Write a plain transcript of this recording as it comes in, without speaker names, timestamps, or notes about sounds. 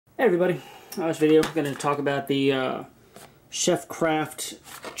Hey everybody, this video I'm going to talk about the Chef Craft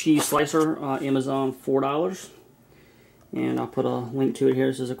cheese slicer, Amazon, $4. And I'll put a link to it here.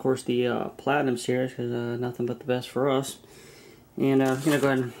 This is of course the Platinum series, because nothing but the best for us. And I'm going to go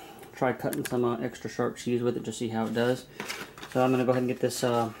ahead and try cutting some extra sharp cheese with it, just see how it does. So I'm going to go ahead and get this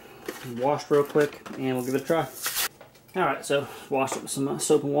washed real quick, and we'll give it a try. Alright, so washed it with some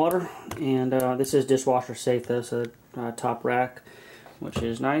soap and water, and this is dishwasher safe though, so top rack, which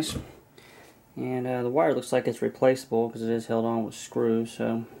is nice. And the wire looks like it's replaceable because it is held on with screws,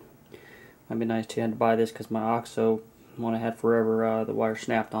 so might be nice to buy this because my OXO one I had forever, the wire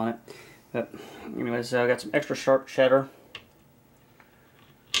snapped on it. But anyways, I got some extra sharp cheddar,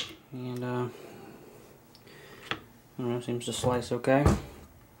 and I don't know, seems to slice okay.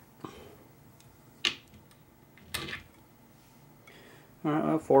 Alright,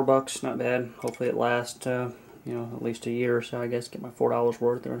 well, $4, not bad. Hopefully it lasts, at least a year or so, I guess. Get my $4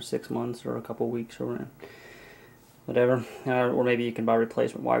 worth, or 6 months, or a couple weeks, or whatever. Or maybe you can buy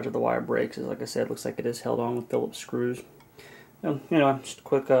replacement wires if the wire breaks. As like I said, it looks like it is held on with Phillips screws. So, just a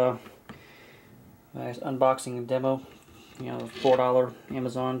quick nice unboxing and demo. $4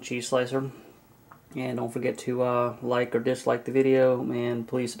 Amazon cheese slicer. And don't forget to like or dislike the video, and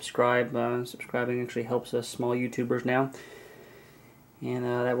please subscribe. Subscribing actually helps us small YouTubers now. And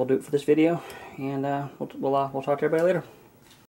that will do it for this video, and we'll talk to everybody later.